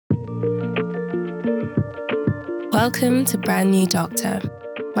Welcome to Brand New Doctor.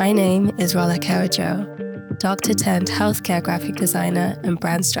 My name is Rola Karajo, doctor turned healthcare graphic designer and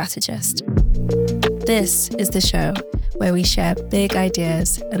brand strategist. This is the show where we share big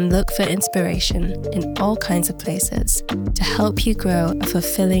ideas and look for inspiration in all kinds of places to help you grow a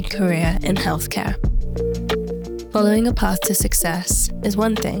fulfilling career in healthcare. Following a path to success is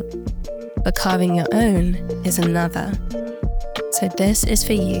one thing, but carving your own is another. So this is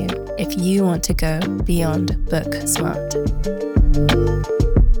for you if you want to go beyond book smart.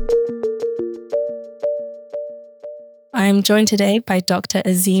 I'm joined today by Dr.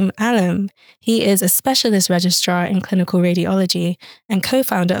 Azeem Alam. He is a specialist registrar in clinical radiology and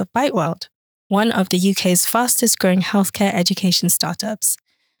co-founder of BiteWorld, one of the UK's fastest growing healthcare education startups.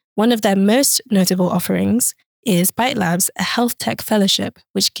 One of their most notable offerings is Bite Labs, a health tech fellowship,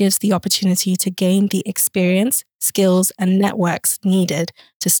 which gives the opportunity to gain the experience, skills, and networks needed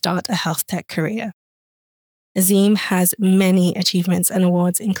to start a health tech career. Azeem has many achievements and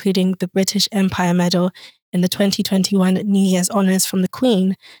awards, including the British Empire Medal in the 2021 New Year's Honours from the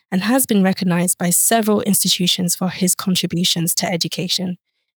Queen, and has been recognised by several institutions for his contributions to education,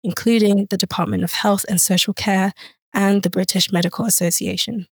 including the Department of Health and Social Care and the British Medical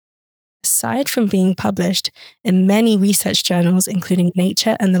Association. Aside from being published in many research journals, including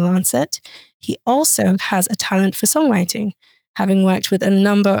Nature and The Lancet, he also has a talent for songwriting, having worked with a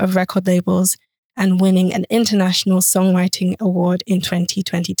number of record labels and winning an International Songwriting Award in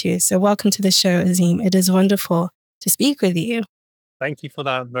 2022. So welcome to the show, Azeem. It is wonderful to speak with you. Thank you for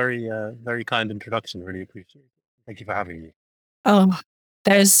that very kind introduction. Really appreciate it. Thank you for having me. Oh,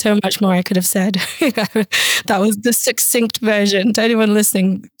 there's so much more I could have said. That was the succinct version. To anyone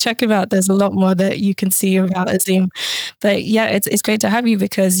listening, check him out. There's a lot more that you can see about Azeem. But yeah, it's great to have you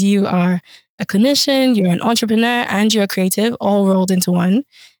because you are a clinician, you're an entrepreneur, and you're a creative, all rolled into one.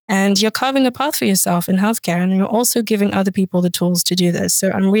 And you're carving a path for yourself in healthcare, and you're also giving other people the tools to do this. So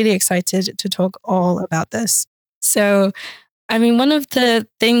I'm really excited to talk all about this. So one of the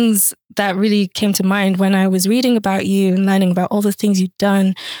things that really came to mind when I was reading about you and learning about all the things you've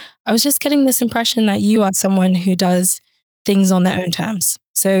done, I was just getting this impression that you are someone who does things on their own terms.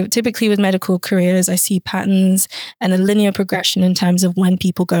 So typically with medical careers, I see patterns and a linear progression in terms of when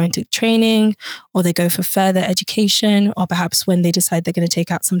people go into training or they go for further education, or perhaps when they decide they're going to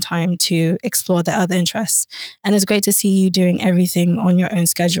take out some time to explore their other interests. And it's great to see you doing everything on your own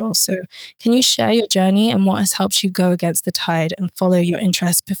schedule. So can you share your journey and what has helped you go against the tide and follow your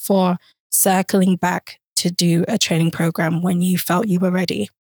interests before circling back to do a training program when you felt you were ready?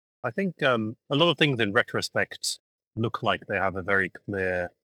 I think a lot of things in retrospect look like they have a very clear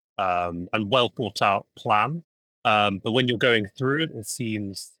and well thought out plan. But when you're going through it, it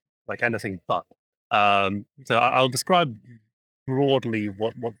seems like anything but. So I'll describe broadly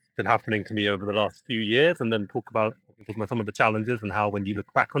what's been happening to me over the last few years, and then talk about some of the challenges and how, when you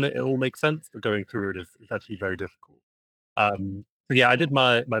look back on it, it all makes sense. But going through it is actually very difficult. So yeah, I did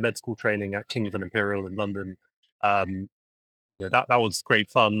my med school training at King's and Imperial in London. Um, yeah, that was great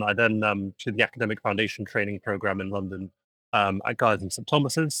fun. I then did the academic foundation training program in London at Guy's and St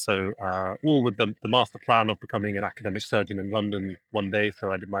Thomas's. So all with the master plan of becoming an academic surgeon in London one day.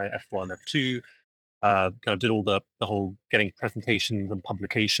 So I did my F1, F2, kind of did all the whole getting presentations and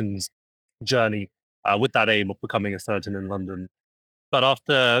publications journey with that aim of becoming a surgeon in London. But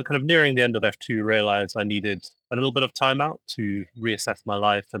after kind of nearing the end of F2, realized I needed a little bit of time out to reassess my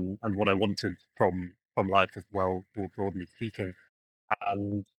life and what I wanted from life as well, more broadly speaking.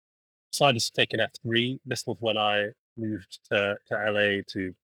 And decided to take an F3. This was when I moved to LA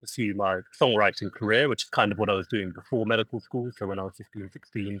to pursue my songwriting career, which is kind of what I was doing before medical school. So when I was 15,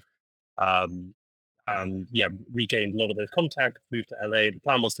 16, and yeah, regained a lot of those contacts, moved to LA. The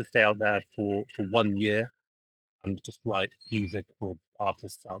plan was to stay out there for 1 year and just write music for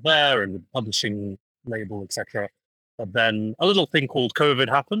artists out there and with publishing label, etc. But then a little thing called COVID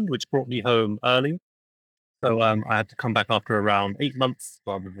happened, which brought me home early. So I had to come back after around 8 months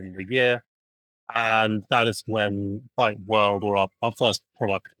rather than a year. And that is when Bite World, or our first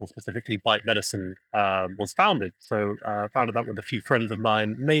product, or specifically Bite Medicine, was founded. So founded that with a few friends of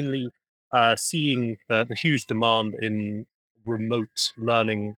mine, mainly seeing the huge demand in remote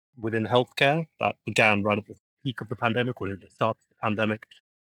learning within healthcare that began right at the peak of the pandemic, or at the start of the pandemic.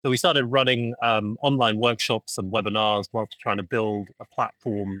 So we started running online workshops and webinars whilst trying to build a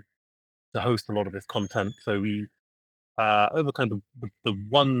platform to host a lot of this content. So we over kind of the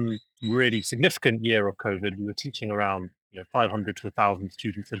one really significant year of COVID, we were teaching around 500 to 1,000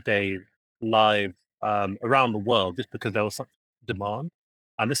 students a day live around the world, just because there was such demand.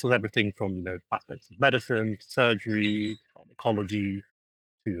 And this was everything from aspects of medicine, surgery, pharmacology,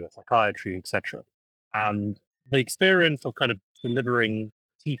 to psychiatry, etc. And the experience of kind of delivering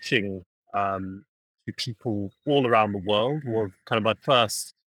teaching to people all around the world was kind of my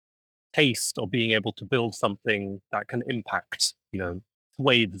first taste of being able to build something that can impact,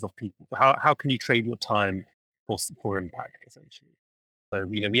 swathes of people. How can you trade your time for impact, essentially? So,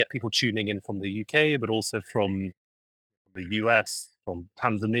 we had people tuning in from the UK, but also from the US, from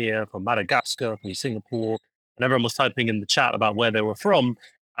Tanzania, from Madagascar, from Singapore, and everyone was typing in the chat about where they were from.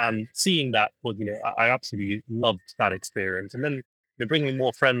 And seeing that was, I absolutely loved that experience. And then bringing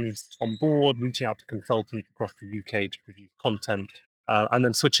more friends on board, reaching out to consultants across the UK to produce content, and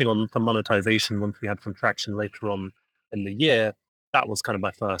then switching on to monetization once we had some traction later on in the year. That was kind of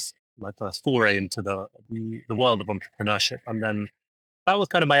my first foray into the world of entrepreneurship. And then that was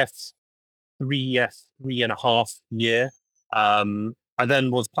kind of my 3.5 year. I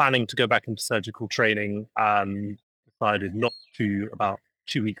then was planning to go back into surgical training and decided not to about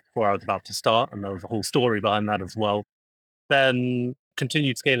 2 weeks before I was about to start. And there was a whole story behind that as well. Then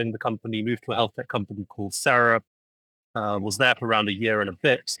continued scaling the company, moved to a health tech company called Sarah, was there for around a year and a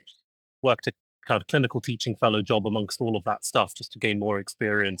bit, worked a kind of clinical teaching fellow job amongst all of that stuff just to gain more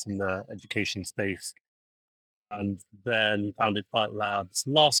experience in the education space, and then founded Fight Labs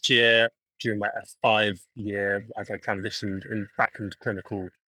last year during my F5 year as I transitioned back into clinical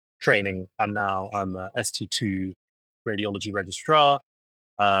training. And now I'm a ST2 radiology registrar,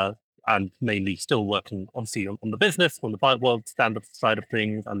 uh, and mainly still working, obviously, on the business, on the Fight World stand-up side of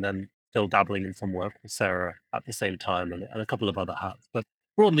things, and then still dabbling in some work with Sarah at the same time, and a couple of other hats. But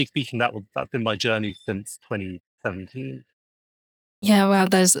broadly speaking, that's been my journey since 2017. Yeah, well,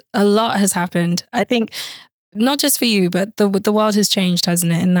 there's a lot has happened. I think not just for you, but the world has changed,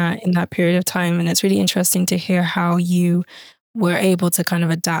 hasn't it, in that period of time? And it's really interesting to hear how you were able to kind of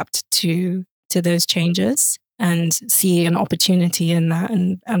adapt to those changes and see an opportunity in that.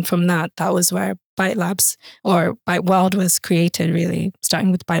 And from that was where Bite Labs or Bite World was created, really, starting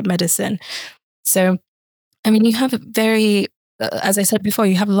with Bite Medicine. So, I mean, you have a very, as I said before,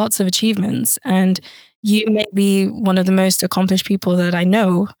 you have lots of achievements, and you may be one of the most accomplished people that I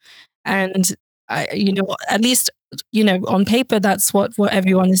know. And at least, on paper, that's what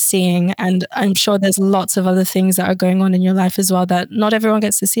everyone is seeing. And I'm sure there's lots of other things that are going on in your life as well that not everyone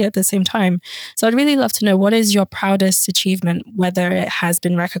gets to see at the same time. So I'd really love to know, what is your proudest achievement, whether it has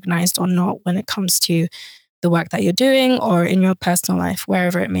been recognized or not, when it comes to the work that you're doing or in your personal life,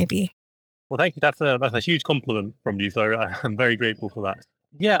 wherever it may be. Well, thank you. That's a huge compliment from you, so I'm very grateful for that.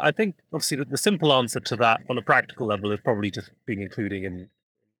 Yeah, I think obviously the simple answer to that on a practical level is probably just being included in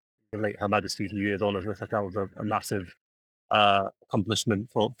the late Her Majesty's New Year's honours. I think that was a massive accomplishment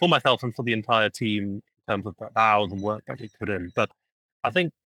for myself and for the entire team in terms of the hours and work that we put in. But I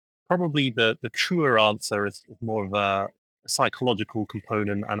think probably the truer answer is more of a psychological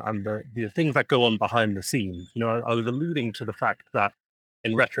component, and the things that go on behind the scenes. I was alluding to the fact that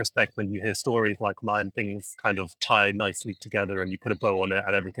in retrospect, when you hear stories like mine, things kind of tie nicely together and you put a bow on it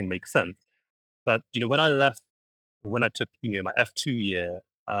and everything makes sense. But when I took my F2 year,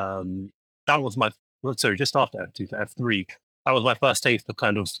 that was my well, sorry, just after F2 to F3. That was my first taste of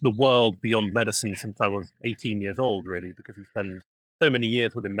kind of the world beyond medicine since I was 18 years old, really, because you spend so many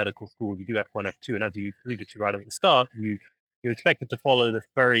years within medical school. You do F1, F2, and as you alluded to right at the start, you're expected to follow this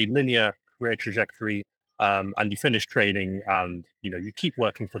very linear career trajectory, and you finish training, and you keep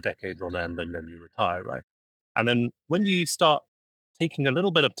working for decades on end, and then you retire, right? And then when you start taking a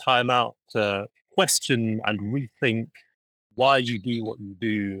little bit of time out to question and rethink why you do what you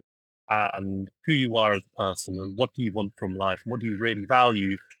do, and who you are as a person, and what do you want from life, and what do you really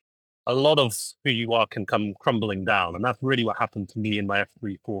value, a lot of who you are can come crumbling down. And that's really what happened to me in my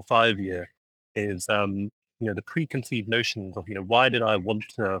F3, 4, 5 year is, the preconceived notions of, why did I want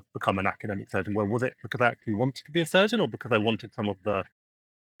to become an academic surgeon? Well, was it because I actually wanted to be a surgeon, or because I wanted some of the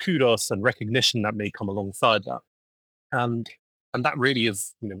kudos and recognition that may come alongside that? And and that really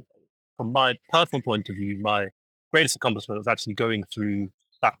is, from my personal point of view, my greatest accomplishment was actually going through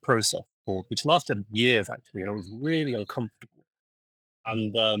that process, which lasted years actually, and it was really uncomfortable.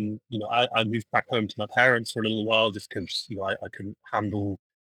 And I moved back home to my parents for a little while just because I couldn't handle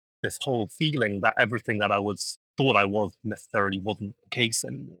this whole feeling that everything that I was thought I was necessarily wasn't the case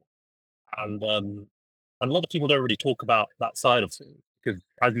anymore. And a lot of people don't really talk about that side of things because,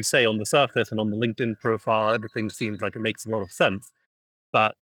 as you say, on the surface and on the LinkedIn profile, everything seems like it makes a lot of sense,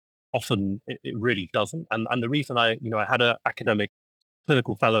 but often it really doesn't. And the reason I had an academic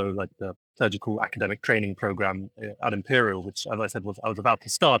clinical fellow, like the surgical academic training program at Imperial, which, as I said, I was about to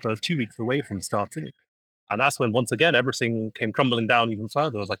start. I was 2 weeks away from starting, and that's when once again everything came crumbling down even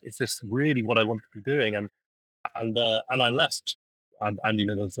further. I was like, "Is this really what I want to be doing?" And I left, and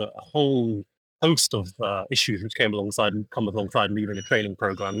there's a whole host of issues which came alongside and come alongside leaving a training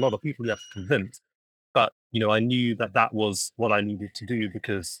program. A lot of people you have to convince, but I knew that that was what I needed to do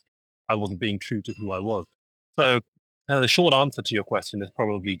because I wasn't being true to who I was. So the short answer to your question is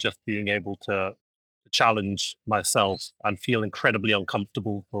probably just being able to challenge myself and feel incredibly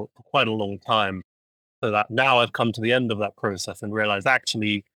uncomfortable for quite a long time. So that now I've come to the end of that process and realize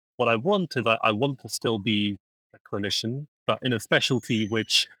actually what I want is I want to still be a clinician, but in a specialty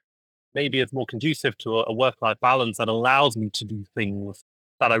which maybe is more conducive to a work-life balance that allows me to do things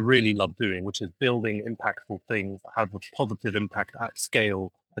that I really love doing, which is building impactful things that have a positive impact at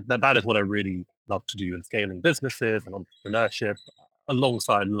scale. Like that is what I really love to do in scaling businesses and entrepreneurship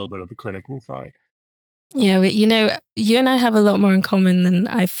alongside a little bit of the clinical side. Yeah, you and I have a lot more in common than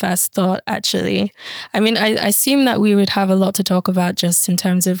I first thought, actually. I mean, I assume that we would have a lot to talk about just in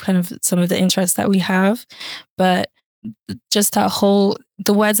terms of kind of some of the interests that we have, but just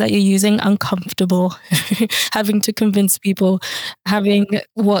the words that you're using, uncomfortable, having to convince people, having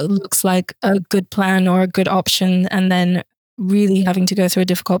what looks like a good plan or a good option, and then really having to go through a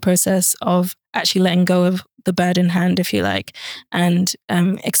difficult process of actually letting go of the bird in hand, if you like, and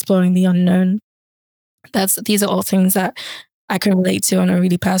exploring the unknown. These are all things that I can relate to on a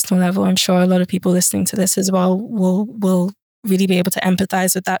really personal level. I'm sure a lot of people listening to this as well will really be able to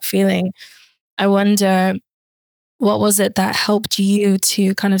empathize with that feeling. I wonder, what was it that helped you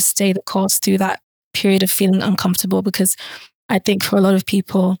to kind of stay the course through that period of feeling uncomfortable? Because I think for a lot of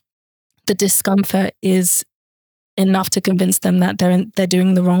people, the discomfort is enough to convince them that they're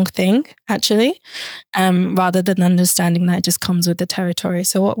doing the wrong thing, actually, rather than understanding that it just comes with the territory.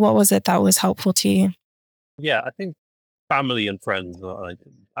 So what was it that was helpful to you? Yeah, I think family and friends are like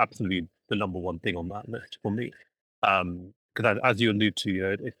absolutely the number one thing on that list for me. Because as you allude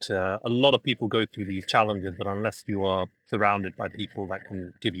to, a lot of people go through these challenges, but unless you are surrounded by people that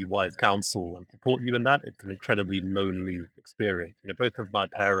can give you wise counsel and support you in that, it's an incredibly lonely experience. Both of my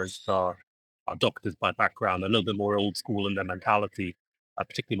parents are doctors by background, a little bit more old school in their mentality.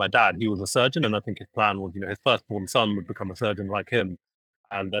 Particularly my dad, he was a surgeon, and I think his plan was, his firstborn son would become a surgeon like him.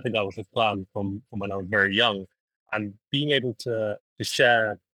 And I think that was his plan from when I was very young. And being able to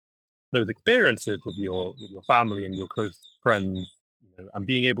share those experiences with your family and your close friends, and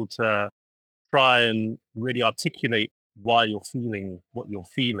being able to try and really articulate why you're feeling what you're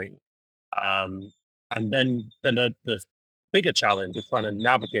feeling. Um, and then the bigger challenge is trying to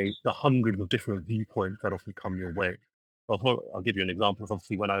navigate the hundreds of different viewpoints that often come your way. I'll give you an example.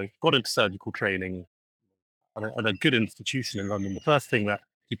 Obviously, when I got into surgical training, at a good institution in London, the first thing that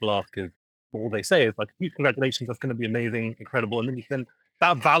people ask is, all they say is like, "Huge congratulations, that's going to be amazing, incredible." And then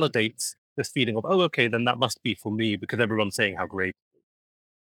that validates this feeling of, oh, okay, then that must be for me because everyone's saying how great.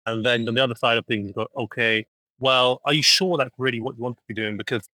 And then on the other side of things, you go, okay, well, are you sure that's really what you want to be doing?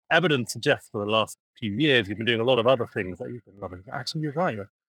 Because evidence suggests for the last few years, you've been doing a lot of other things that you've been loving. Actually, you're right.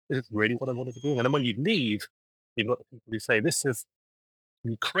 This is really what I wanted to do. And then when you leave, you've got the people who say, this is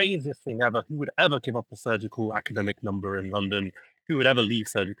the craziest thing ever. Who would ever give up a surgical academic number in London? Who would ever leave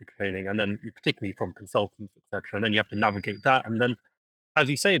surgical training? And then, particularly from consultants, etc. And then you have to navigate that. And then, as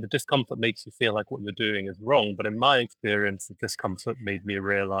you say, the discomfort makes you feel like what you're doing is wrong. But in my experience, the discomfort made me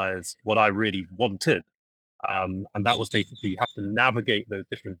realize what I really wanted. And that was basically you have to navigate those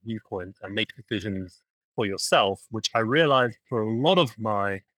different viewpoints and make decisions for yourself, which I realized for a lot of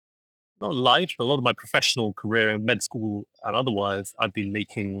my not life, but a lot of my professional career in med school and otherwise, I've been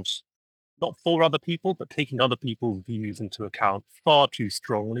making not for other people, but taking other people's views into account far too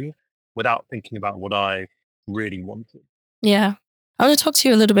strongly without thinking about what I really wanted. Yeah. I want to talk to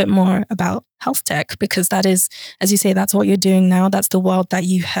you a little bit more about health tech because that is, as you say, that's what you're doing now. That's the world that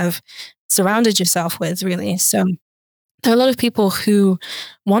you have surrounded yourself with, really. So there are a lot of people who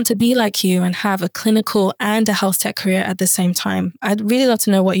want to be like you and have a clinical and a health tech career at the same time. I'd really love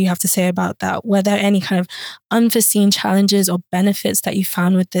to know what you have to say about that. Were there any kind of unforeseen challenges or benefits that you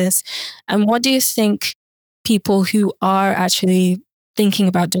found with this? And what do you think people who are actually thinking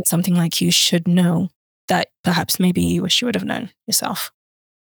about doing something like you should know that perhaps maybe you wish you would have known yourself?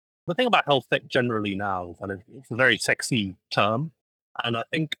 The thing about health tech generally now, and it's a very sexy term, and I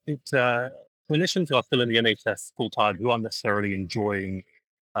think it's clinicians who are still in the NHS full time who aren't necessarily enjoying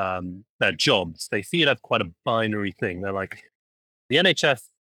their jobs. They see it as quite a binary thing. They're like, the NHS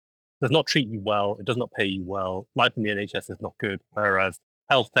does not treat you well. It does not pay you well. Life in the NHS is not good. Whereas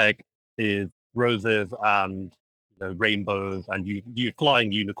health tech is roses and rainbows and you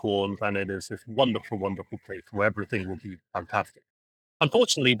flying unicorns, and it is this wonderful, wonderful place where everything will be fantastic.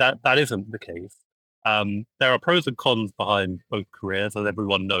 Unfortunately, that isn't the case. There are pros and cons behind both careers, as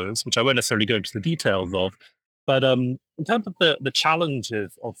everyone knows, which I won't necessarily go into the details of. But in terms of the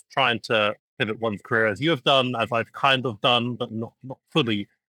challenges of trying to pivot one's career as you have done, as I've kind of done, but not fully,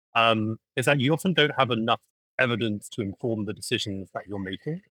 is that you often don't have enough evidence to inform the decisions that you're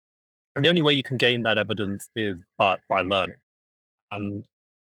making. And the only way you can gain that evidence is by learning. And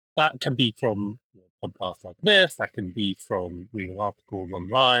that can be from podcasts like this, that can be from reading articles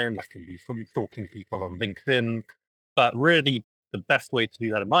online, that can be from talking to people on LinkedIn. But really, the best way to do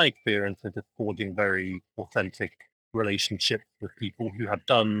that, in my experience, is just forging very authentic relationships with people who have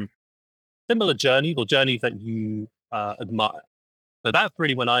done similar journeys or journeys that you admire. So that's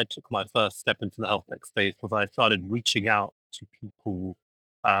really when I took my first step into the health tech space, was I started reaching out to people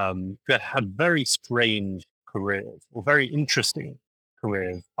who had very strange careers or very interesting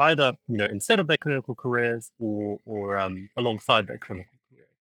careers, either instead of their clinical careers or alongside their clinical careers.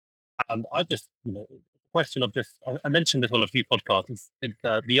 And I just question of just I mentioned this on a few podcasts. It's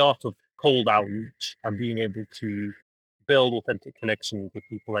the art of cold outreach and being able to build authentic connections with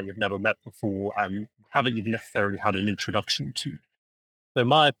people that you've never met before and haven't even necessarily had an introduction to. So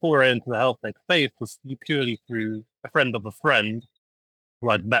my foray into the health tech space was purely through a friend of a friend who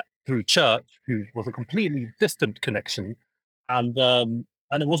I'd met through church, who was a completely distant connection, and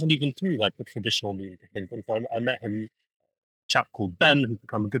it wasn't even through like the traditional means of things. And so I met him, a chap called Ben, who's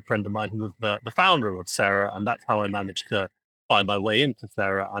become a good friend of mine, who was the founder of Sarah, and that's how I managed to find my way into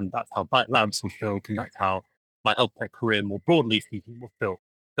Sarah, and that's how Bite Labs was built, and that's how my health tech career, more broadly speaking, was built.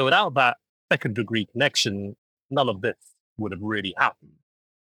 So without that second degree connection, none of this would have really happened.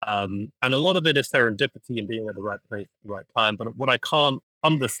 And a lot of it is serendipity and being at the right place at the right time. But what I can't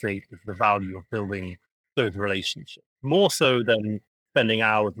understate is the value of building those relationships, more so than spending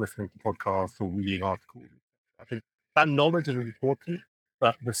hours listening to podcasts or reading articles. I think that knowledge is important.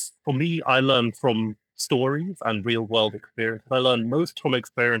 But for me, I learn from stories and real world experience. I learn most from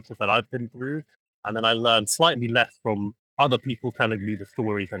experiences that I've been through. And then I learn slightly less from other people telling me the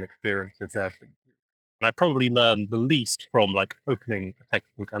stories and experiences they've been through. And I probably learned the least from like opening a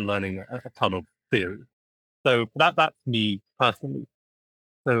textbook and learning a ton of theory. So that's me personally.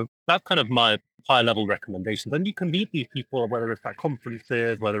 So that's kind of my high level recommendations. And you can meet these people, whether it's at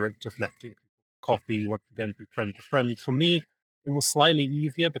conferences, whether it's just netting coffee, once again, through friends to friends. For me, it was slightly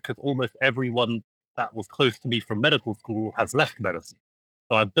easier because almost everyone that was close to me from medical school has left medicine.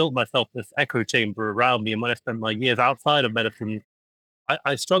 So I built myself this echo chamber around me. And when I spent my years outside of medicine,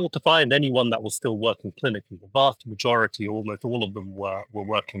 I struggled to find anyone that was still working clinically. The vast majority, almost all of them, were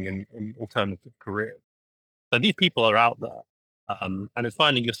working in alternative careers. So these people are out there, and it's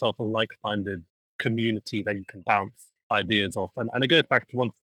finding yourself a like-minded community that you can bounce ideas off. And it goes back to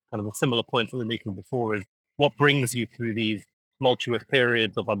one kind of a similar point that we were making before: is what brings you through these tumultuous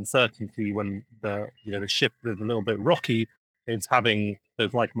periods of uncertainty when the ship is a little bit rocky. Is having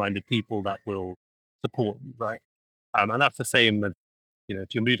those like-minded people that will support you, right? And that's the same as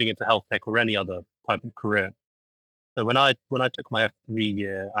if you're moving into health tech or any other type of career. So when I took my F3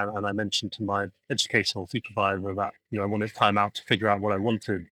 year and I mentioned to my educational supervisor that I wanted time out to figure out what I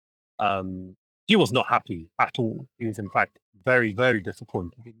wanted, he was not happy at all. He was in fact very very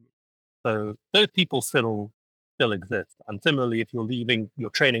disappointed in me. So those people still exist. And similarly, if you're leaving your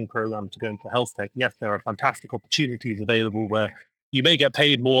training program to go into health tech, yes, there are fantastic opportunities available where you may get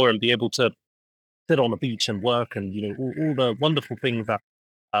paid more and be able to sit on a beach and work and all the wonderful things that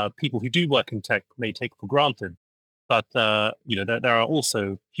people who do work in tech may take for granted. But there are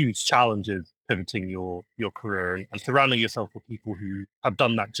also huge challenges pivoting your career, and surrounding yourself with people who have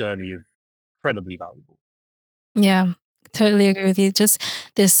done that journey is incredibly valuable. Yeah, totally agree with you. Just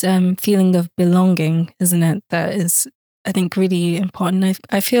this feeling of belonging, isn't it? That is, I think, really important.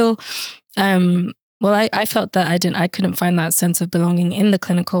 I feel, well, I felt that I couldn't find that sense of belonging in the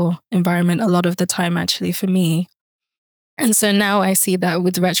clinical environment a lot of the time, actually, for me. And so now I see that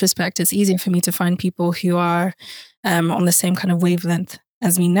with retrospect, it's easier for me to find people who are on the same kind of wavelength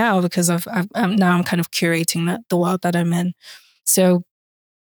as me now, because now I'm kind of curating the world that I'm in. So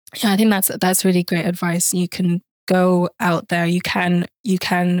yeah, I think that's really great advice. You can go out there. You can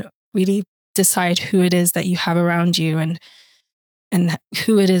really decide who it is that you have around you, and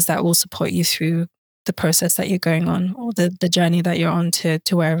who it is that will support you through the process that you're going on, or the journey that you're on to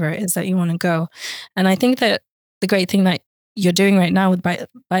wherever it is that you want to go. And I think that the great thing that you're doing right now with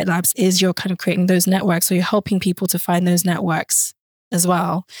Bite Labs is you're kind of creating those networks. So you're helping people to find those networks as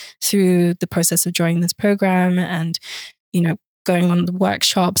well through the process of joining this program, and going on the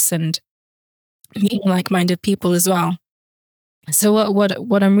workshops and meeting like-minded people as well. So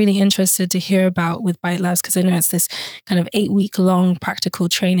what I'm really interested to hear about with Bite Labs, because I know it's this kind of 8-week long practical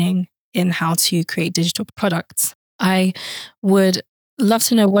training in how to create digital products. I would love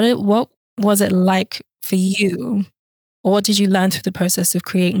to know what was it like for you Or what did you learn through the process of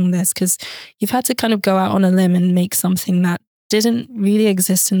creating this? Because you've had to kind of go out on a limb and make something that didn't really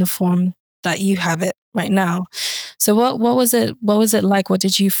exist in the form that you have it right now. So what was it? What was it like? What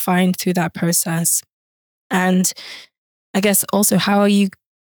did you find through that process? And I guess also,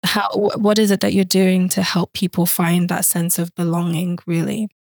 what is it that you're doing to help people find that sense of belonging, really?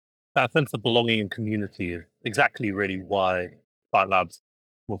 That sense of belonging and community is exactly really why Byte Labs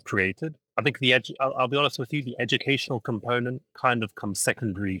was created. I think I'll be honest with you, the educational component kind of comes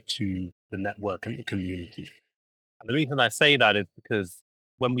secondary to the network and the community. And the reason I say that is because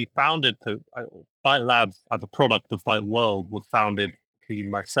when we founded Byte Labs as a product of Byte World was founded between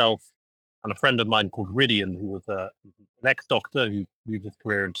myself and a friend of mine called Ridian, who was an ex-doctor who moved his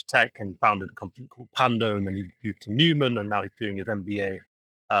career into tech and founded a company called Pando, and then he moved to Newman, and now he's doing his MBA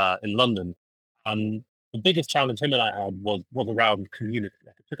in London. And the biggest challenge him and I had was around community.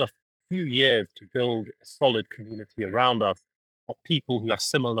 Like, it took us a few years to build a solid community around us of people who have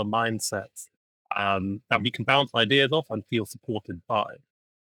similar mindsets that we can bounce ideas off and feel supported by.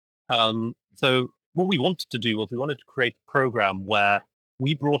 So what we wanted to do was we wanted to create a program where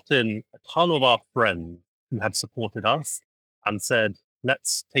we brought in a ton of our friends who had supported us and said,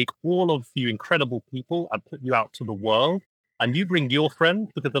 let's take all of you incredible people and put you out to the world. And you bring your friends,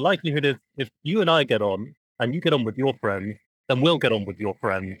 because the likelihood is if you and I get on and you get on with your friends, then we'll get on with your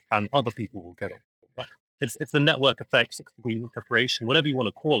friends and other people will get on. Right? It's the network effect, 6 degree separation, whatever you want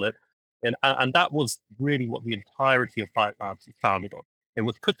to call it. And that was really what the entirety of Byte Labs is founded on. It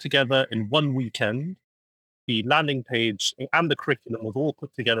was put together in one weekend. The landing page and the curriculum was all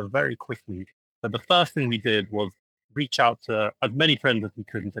put together very quickly. But the first thing we did was reach out to as many friends as we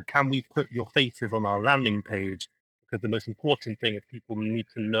could and said, can we put your faces on our landing page? Because the most important thing is people need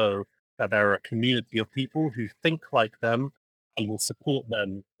to know that there are a community of people who think like them and will support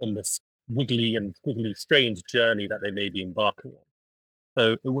them in this wiggly and squiggly strange journey that they may be embarking on.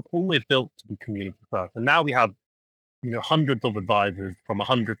 So it was always built to be community first. And now we have hundreds of advisors from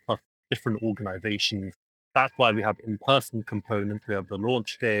 100 plus different organizations. That's why we have in-person components. We have the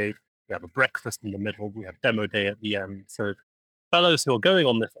launch day, we have a breakfast in the middle, we have demo day at the end. So fellows who are going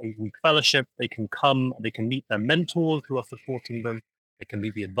on this 8-week fellowship, they can come, they can meet their mentors who are supporting them, they can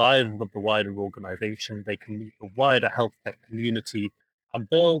meet the advisors of the wider organization, they can meet the wider health tech community and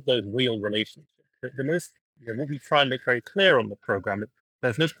build those real relationships. What we try and make very clear on the program is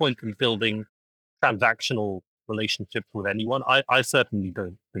there's no point in building transactional relationships with anyone. I certainly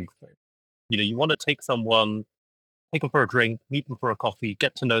don't think so. You want to take someone, take them for a drink, meet them for a coffee,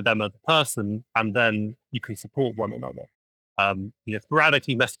 get to know them as a person, and then you can support one another.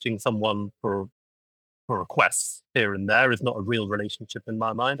 Sporadically messaging someone for requests here and there is not a real relationship in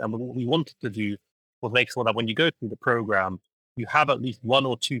my mind. And what we wanted to do was make sure that when you go through the program, you have at least one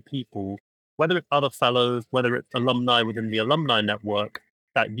or two people, whether it's other fellows, whether it's alumni within the alumni network,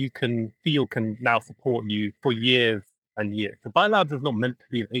 that you can feel can now support you for years and years. So Biolabs is not meant to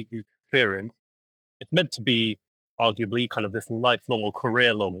be an 8-week experience. It's meant to be arguably kind of this lifelong or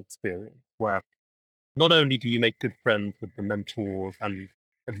career-long experience where not only do you make good friends with the mentors and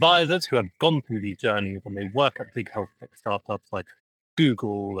advisors who have gone through these journeys and they work at big health tech startups like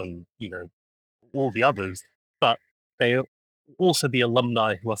Google and all the others, but they are also the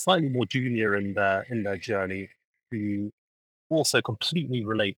alumni who are slightly more junior in their journey who also completely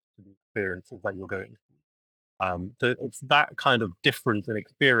relate to the experiences that you're going through. So it's that kind of difference in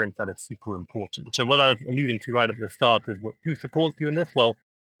experience that is super important. So what I was alluding to right at the start is who supports you in this? Well,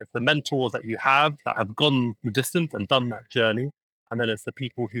 it's the mentors that you have that have gone the distance and done that journey. And then it's the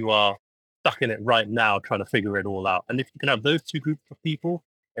people who are stuck in it right now trying to figure it all out. And if you can have those two groups of people,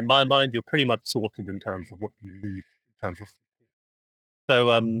 in my mind, you're pretty much sorted in terms of what you need in terms of.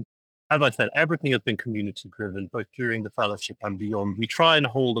 So as I said, everything has been community driven, both during the fellowship and beyond. We try and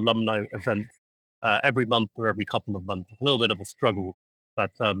hold alumni events every month or every couple of months. It's a little bit of a struggle,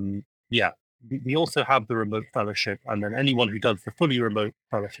 but yeah, we also have the remote fellowship, and then anyone who does the fully remote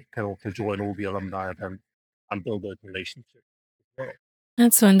fellowship can also join all the alumni events and build those relationships.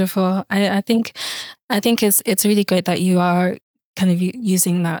 That's wonderful. I think it's really great that you are kind of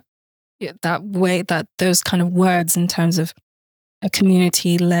using that way, that those kind of words in terms of a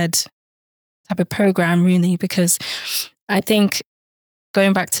community led type of program, really, because I think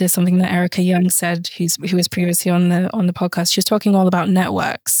going back to something that Erica Young said, who was previously on the podcast, she was talking all about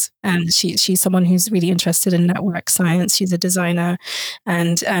networks, and she's someone who's really interested in network science. She's a designer,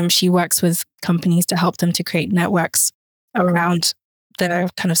 and she works with companies to help them to create networks around their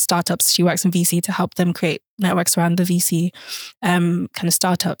kind of startups. She works in VC to help them create networks around the VC kind of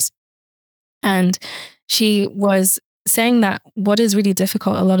startups, and she was saying that what is really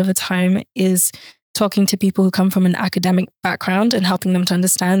difficult a lot of the time is talking to people who come from an academic background and helping them to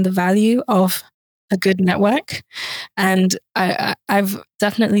understand the value of a good network. And I've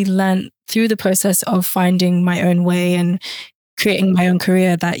definitely learned through the process of finding my own way and creating my own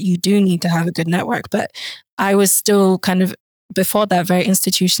career that you do need to have a good network. But I was still kind of, before that, very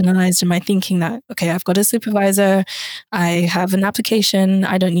institutionalized in my thinking that, okay, I've got a supervisor, I have an application,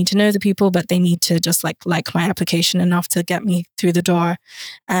 I don't need to know the people, but they need to just like my application enough to get me through the door.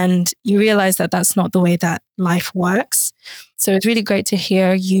 And you realize that that's not the way that life works. So it's really great to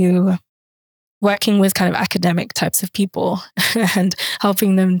hear you working with kind of academic types of people and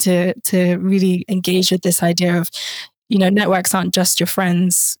helping them to really engage with this idea of, networks aren't just your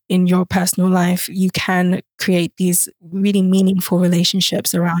friends in your personal life. You can create these really meaningful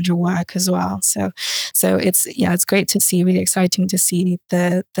relationships around your work as well. So it's great to see, really exciting to see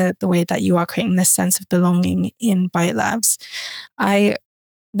the way that you are creating this sense of belonging in Byte Labs. I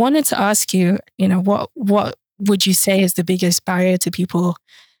wanted to ask you, what would you say is the biggest barrier to people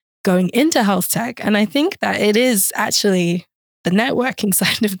going into health tech? And I think that it is actually the networking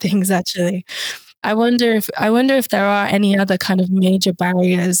side of things, actually. I wonder if there are any other kind of major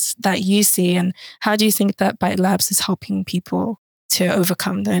barriers that you see, and how do you think that Byte Labs is helping people to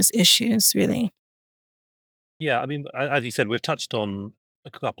overcome those issues, really? Yeah, I mean, as you said, we've touched on a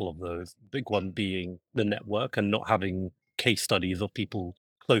couple of those. Big one being the network and not having case studies of people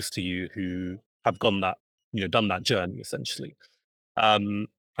close to you who have gone that, done that journey essentially. Um,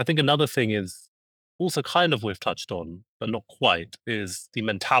 I think another thing is also kind of we've touched on, but not quite, is the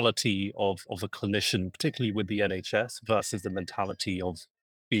mentality of a clinician, particularly with the NHS, versus the mentality of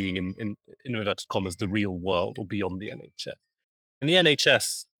being in inverted commas the real world or beyond the NHS. In the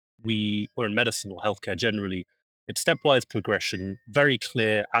NHS, or in medicine or healthcare generally, it's stepwise progression, very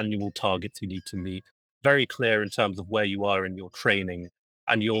clear annual targets you need to meet, very clear in terms of where you are in your training,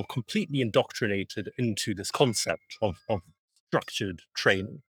 and you're completely indoctrinated into this concept of structured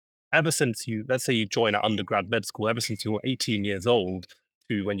training. Ever since let's say you join an undergrad med school, ever since you're 18 years old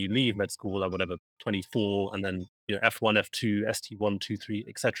to when you leave med school or whatever, 24, and then F1, F2, ST1, 2, 3,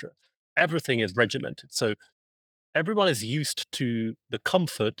 etc. Everything is regimented. So everyone is used to the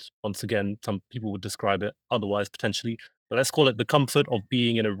comfort, once again, some people would describe it otherwise potentially, but let's call it the comfort of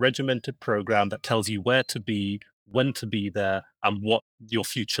being in a regimented program that tells you where to be, when to be there, and what your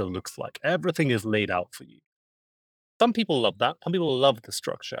future looks like. Everything is laid out for you. Some people love that. Some people love the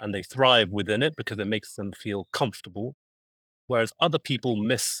structure and they thrive within it because it makes them feel comfortable. Whereas other people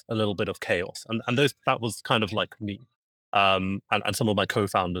miss a little bit of chaos. And that was kind of like me. And some of my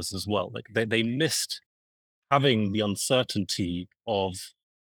co-founders as well. Like they missed having the uncertainty of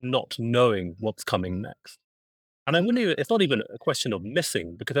not knowing what's coming next. And it's not even a question of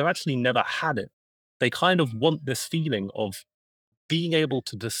missing because they've actually never had it. They kind of want this feeling of being able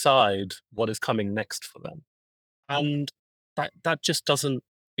to decide what is coming next for them. And that just doesn't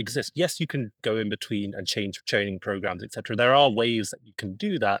exist. Yes, you can go in between and change training programs, etc. There are ways that you can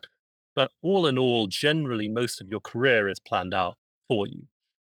do that. But all in all, generally, most of your career is planned out for you.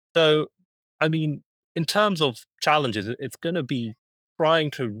 So, I mean, in terms of challenges, it's going to be trying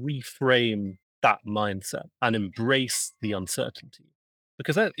to reframe that mindset and embrace the uncertainty,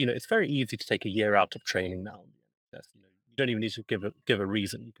 because it's very easy to take a year out of training now. You don't even need to give a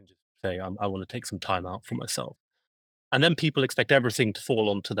reason. You can just say, I want to take some time out for myself. And then people expect everything to fall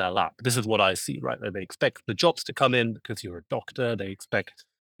onto their lap. This is what I see, right? They expect the jobs to come in because you're a doctor. They expect,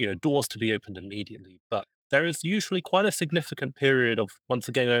 doors to be opened immediately. But there is usually quite a significant period of, once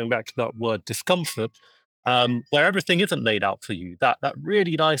again, going back to that word discomfort, where everything isn't laid out for you. That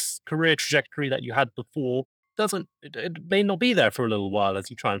really nice career trajectory that you had before it may not be there for a little while as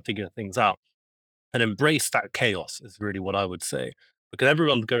you try and figure things out. And embrace that chaos is really what I would say, because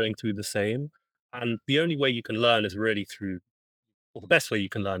everyone's going through the same. And the only way you can learn is really the best way you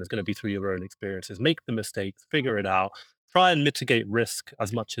can learn is going to be through your own experiences. Make the mistakes, figure it out, try and mitigate risk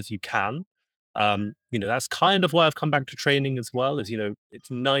as much as you can. That's kind of why I've come back to training as well,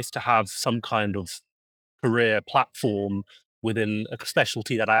 it's nice to have some kind of career platform within a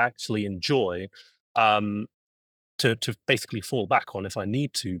specialty that I actually enjoy. Um, to basically fall back on if I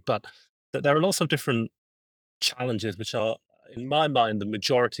need to. But there are lots of different challenges which are, in my mind, the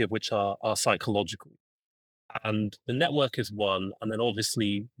majority of which are psychological. And the network is one, and then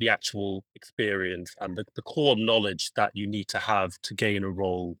obviously the actual experience and the core knowledge that you need to have to gain a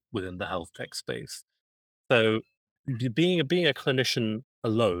role within the health tech space. So being a clinician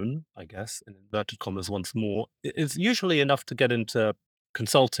alone, I guess, in inverted commas once more, is usually enough to get into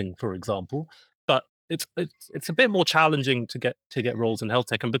consulting, for example. But it's a bit more challenging to get roles in health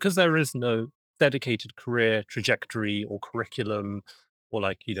tech. And because there is no dedicated career trajectory or curriculum,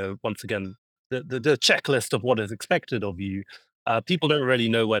 or once again, the checklist of what is expected of you, people don't really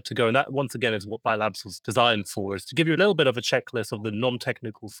know where to go. And that, once again, is what Biolabs was designed for, is to give you a little bit of a checklist of the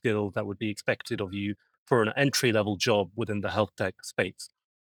non-technical skills that would be expected of you for an entry-level job within the health tech space.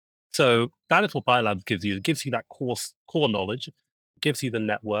 So that is what Biolabs gives you. It gives you that core knowledge, it gives you the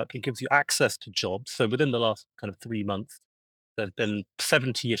network, it gives you access to jobs. So within the last kind of 3 months, there's been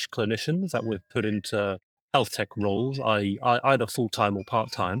 70-ish clinicians that we've put into health tech roles, either full time or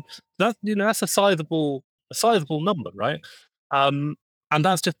part time. That's a sizable number, right? Um, and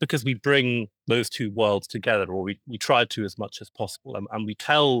that's just because we bring those two worlds together, or we try to as much as possible, and we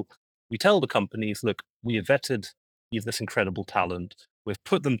tell the companies, look, we have vetted this incredible talent, we've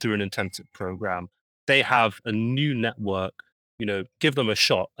put them through an intensive program, they have a new network. Give them a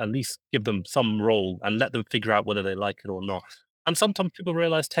shot, at least give them some role, and let them figure out whether they like it or not. And sometimes people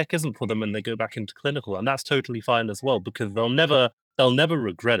realize tech isn't for them and they go back into clinical, and that's totally fine as well, because they'll never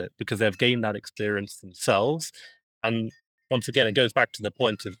regret it, because they've gained that experience themselves. And once again, it goes back to the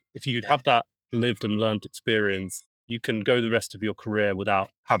point of, if you have that lived and learned experience, you can go the rest of your career without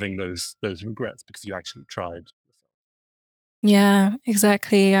having those regrets, because you actually tried. Yeah,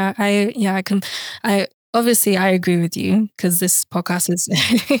 exactly. I can, I obviously I agree with you because this podcast is,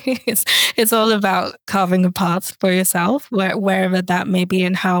 it's all about carving a path for yourself, wherever that may be,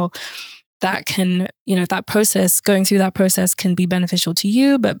 and how that can, that process, going through that process can be beneficial to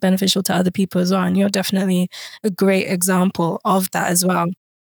you, but beneficial to other people as well. And you're definitely a great example of that as well.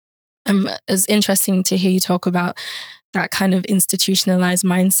 It's interesting to hear you talk about that kind of institutionalized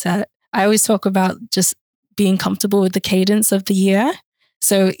mindset. I always talk about just being comfortable with the cadence of the year.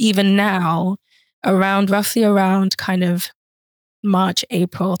 So even now, roughly around kind of March,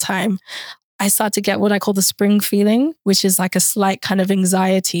 April time, I start to get what I call the spring feeling, which is like a slight kind of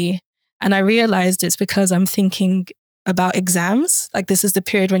anxiety. And I realized it's because I'm thinking about exams. Like, this is the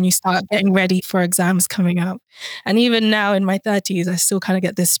period when you start getting ready for exams coming up. And even now in my 30s, I still kind of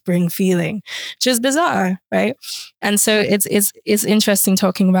get this spring feeling, which is bizarre, right? And so it's interesting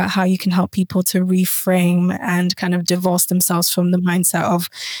talking about how you can help people to reframe and kind of divorce themselves from the mindset of,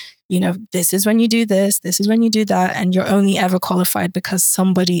 this is when you do this is when you do that, and you're only ever qualified because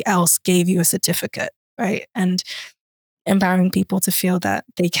somebody else gave you a certificate, right? And empowering people to feel that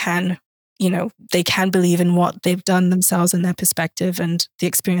they can believe in what they've done themselves and their perspective and the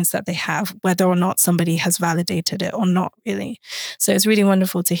experience that they have, whether or not somebody has validated it or not, really. So it's really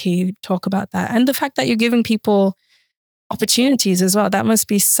wonderful to hear you talk about that. And the fact that you're giving people opportunities as well. That must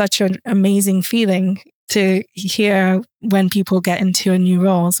be such an amazing feeling to hear when people get into a new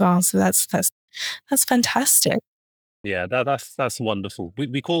role as well. So that's fantastic. Yeah, that's wonderful.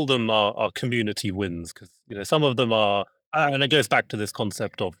 We call them our community wins, because some of them are, and it goes back to this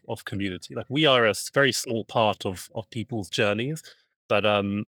concept of community. Like, we are a very small part of people's journeys, but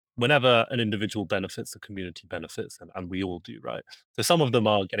whenever an individual benefits, the community benefits, and we all do, right? So some of them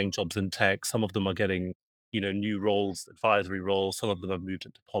are getting jobs in tech, some of them are getting new roles, advisory roles, some of them have moved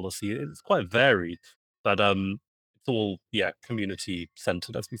into policy. It's quite varied, but it's all, yeah, community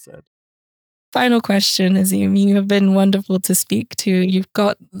centered, as we said. Final question, Azeem. You have been wonderful to speak to. You've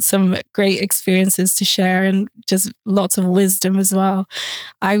got some great experiences to share and just lots of wisdom as well.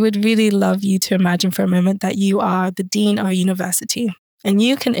 I would really love you to imagine for a moment that you are the dean of a university and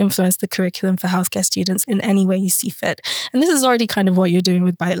you can influence the curriculum for healthcare students in any way you see fit. And this is already kind of what you're doing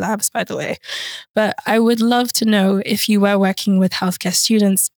with Bite Labs, by the way. But I would love to know, if you were working with healthcare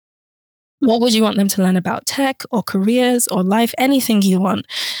students, what would you want them to learn about tech or careers or life, anything you want?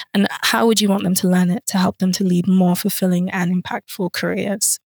 And how would you want them to learn it to help them to lead more fulfilling and impactful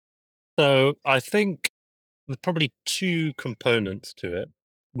careers? So I think there's probably two components to it,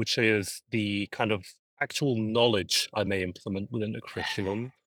 which is the kind of actual knowledge I may implement within the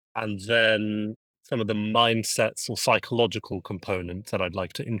curriculum, and then some of the mindsets or psychological components that I'd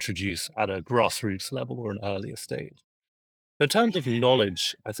like to introduce at a grassroots level or an earlier stage. In terms of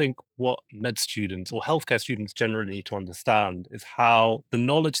knowledge, I think what med students or healthcare students generally need to understand is how the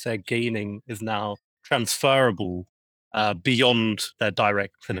knowledge they're gaining is now transferable beyond their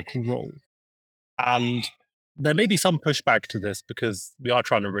direct clinical role. And there may be some pushback to this, because we are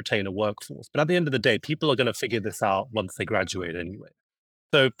trying to retain a workforce. But at the end of the day, people are going to figure this out once they graduate anyway.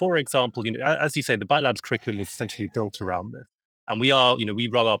 So, for example, as you say, the Bite Labs curriculum is essentially built around this. And we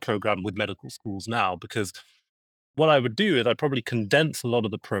run our program with medical schools now, because what I would do is I'd probably condense a lot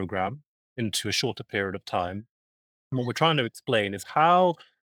of the program into a shorter period of time. And what we're trying to explain is how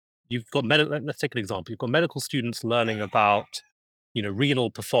you've got let's take an example. You've got medical students learning about,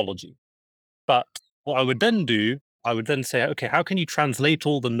 renal pathology. But what I would then do, I would then say, okay, how can you translate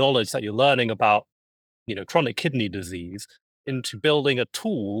all the knowledge that you're learning about, chronic kidney disease into building a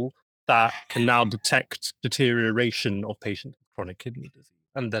tool that can now detect deterioration of patients with chronic kidney disease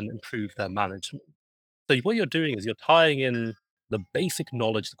and then improve their management. So what you're doing is you're tying in the basic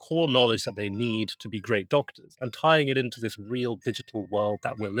knowledge, the core knowledge that they need to be great doctors, and tying it into this real digital world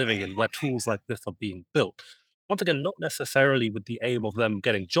that we're living in, where tools like this are being built. Once again, not necessarily with the aim of them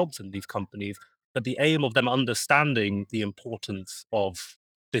getting jobs in these companies, but the aim of them understanding the importance of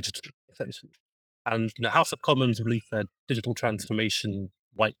digital, essentially. And House of Commons released their digital transformation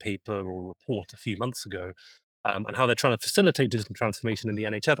white paper or report a few months ago, and how they're trying to facilitate digital transformation in the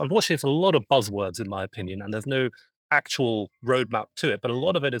NHS. Unfortunately, it's a lot of buzzwords, in my opinion, and there's no actual roadmap to it. But a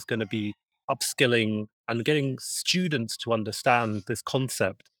lot of it is going to be upskilling and getting students to understand this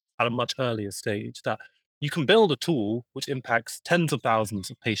concept at a much earlier stage, that you can build a tool which impacts tens of thousands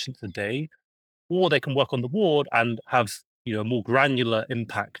of patients a day, or they can work on the ward and have a more granular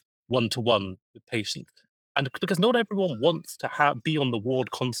impact one-to-one with patients. And because not everyone wants to be on the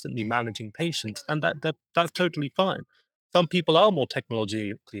ward constantly managing patients, and that's totally fine. Some people are more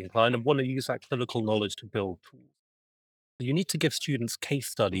technologically inclined and want to use that clinical knowledge to build tools. So you need to give students case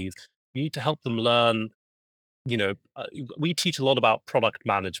studies. You need to help them learn. We teach a lot about product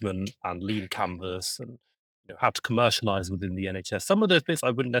management and lean canvas and how to commercialize within the NHS. Some of those bits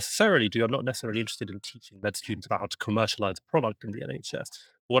I wouldn't necessarily do. I'm not necessarily interested in teaching med students about how to commercialize a product in the NHS.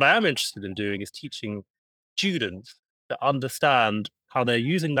 What I am interested in doing is teaching students to understand how they're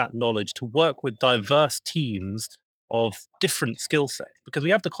using that knowledge to work with diverse teams of different skill sets. Because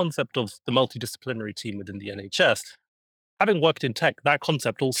we have the concept of the multidisciplinary team within the NHS. Having worked in tech, that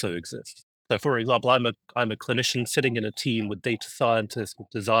concept also exists. So, for example, I'm a clinician sitting in a team with data scientists, with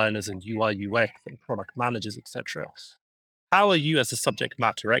designers, and UI UX, and product managers, etc. How are you, as a subject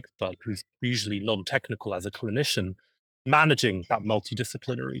matter expert, who's usually non-technical as a clinician, managing that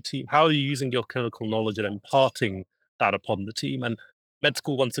multidisciplinary team? How are you using your clinical knowledge and imparting that upon the team? And med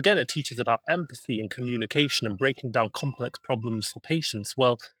school, once again, it teaches about empathy and communication and breaking down complex problems for patients.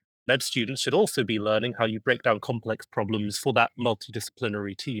 Well, med students should also be learning how you break down complex problems for that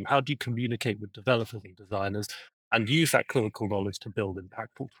multidisciplinary team. How do you communicate with developers and designers and use that clinical knowledge to build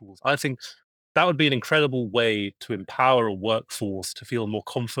impactful tools? I think that would be an incredible way to empower a workforce to feel more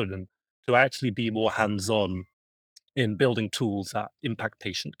confident, to actually be more hands-on in building tools that impact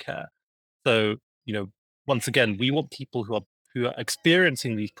patient care. So, you know, once again, we want people who are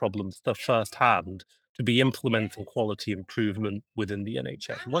experiencing these problems firsthand to be implementing quality improvement within the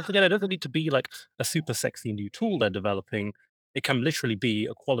NHS. And once again, it doesn't need to be like a super sexy new tool they're developing. It can literally be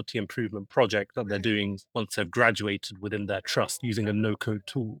a quality improvement project that they're doing once they've graduated within their trust using a no-code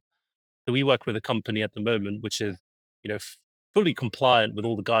tool. So we work with a company at the moment which is, fully compliant with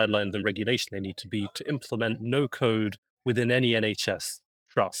all the guidelines and regulation they need to be to implement no code within any NHS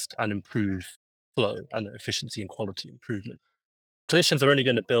trust and improve flow and efficiency and quality improvement. Clinicians are only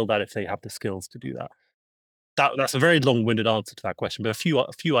going to build that if they have the skills to do that. That's a very long-winded answer to that question, but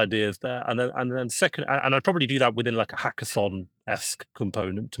a few ideas there, and then second, and I'd probably do that within like a hackathon-esque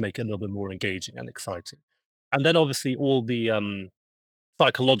component to make it a little bit more engaging and exciting. And then obviously all the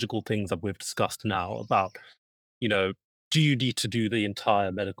psychological things that we've discussed now about, you know, do you need to do the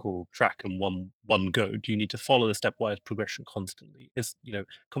entire medical track in one go? Do you need to follow the stepwise progression constantly? Is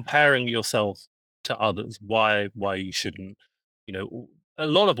comparing yourself to others, why you shouldn't? A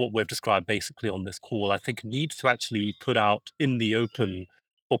lot of what we've described basically on this call, I think, needs to actually be put out in the open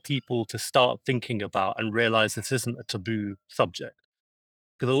for people to start thinking about and realize this isn't a taboo subject.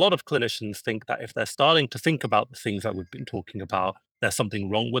 Because a lot of clinicians think that if they're starting to think about the things that we've been talking about, there's something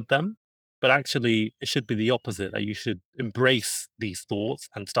wrong with them. But actually, it should be the opposite, that you should embrace these thoughts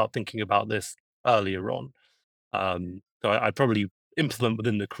and start thinking about this earlier on. So I'd probably implement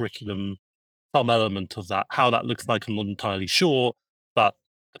within the curriculum some element of that. How that looks like, I'm not entirely sure. But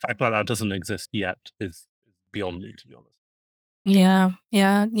the fact that that doesn't exist yet is beyond me, to be honest. Yeah,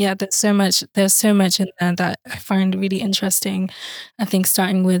 yeah, yeah. There's so much in there that I find really interesting. I think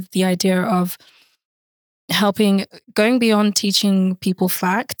starting with the idea of going beyond teaching people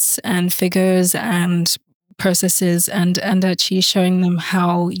facts and figures and processes, and actually showing them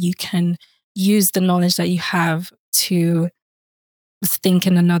how you can use the knowledge that you have to think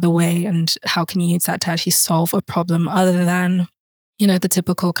in another way, and how can you use that to actually solve a problem other than the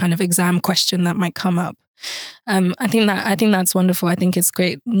typical kind of exam question that might come up. I think that's wonderful. I think it's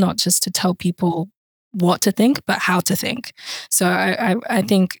great not just to tell people what to think, but how to think. So I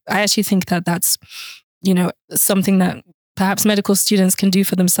actually think that that's something that perhaps medical students can do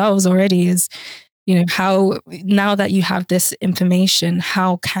for themselves already. Is how, now that you have this information,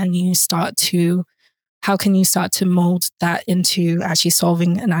 how can you start to mold that into actually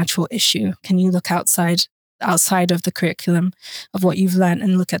solving an actual issue? Can you look outside outside of the curriculum of what you've learned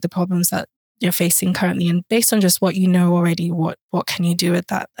and look at the problems that you're facing currently, and based on just what you know already, what can you do with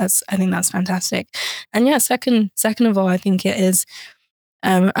that? I think that's fantastic. And yeah, second of all, I think it is.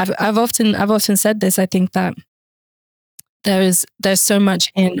 I've often said this. I think that there's so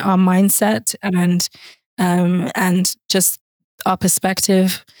much in our mindset and just our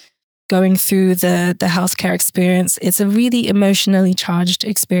perspective going through the healthcare experience. It's a really emotionally charged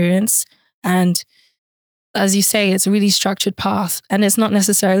experience, and as you say, it's a really structured path, and it's not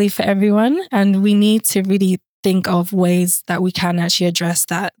necessarily for everyone. And we need to really think of ways that we can actually address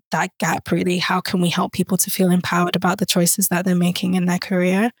that gap, really. How can we help people to feel empowered about the choices that they're making in their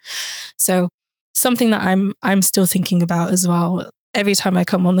career? So something that I'm still thinking about as well. Every time I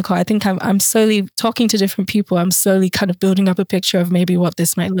come on the call, I think I'm slowly talking to different people. I'm slowly kind of building up a picture of maybe what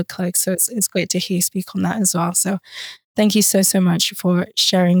this might look like. So it's great to hear you speak on that as well. So thank you so much for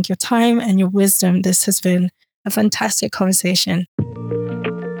sharing your time and your wisdom. This has been a fantastic conversation.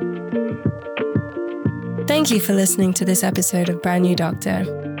 Thank you for listening to this episode of Brand New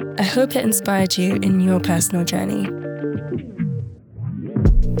Doctor. I hope it inspired you in your personal journey.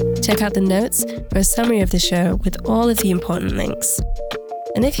 Check out the notes for a summary of the show with all of the important links.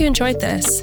 And if you enjoyed this,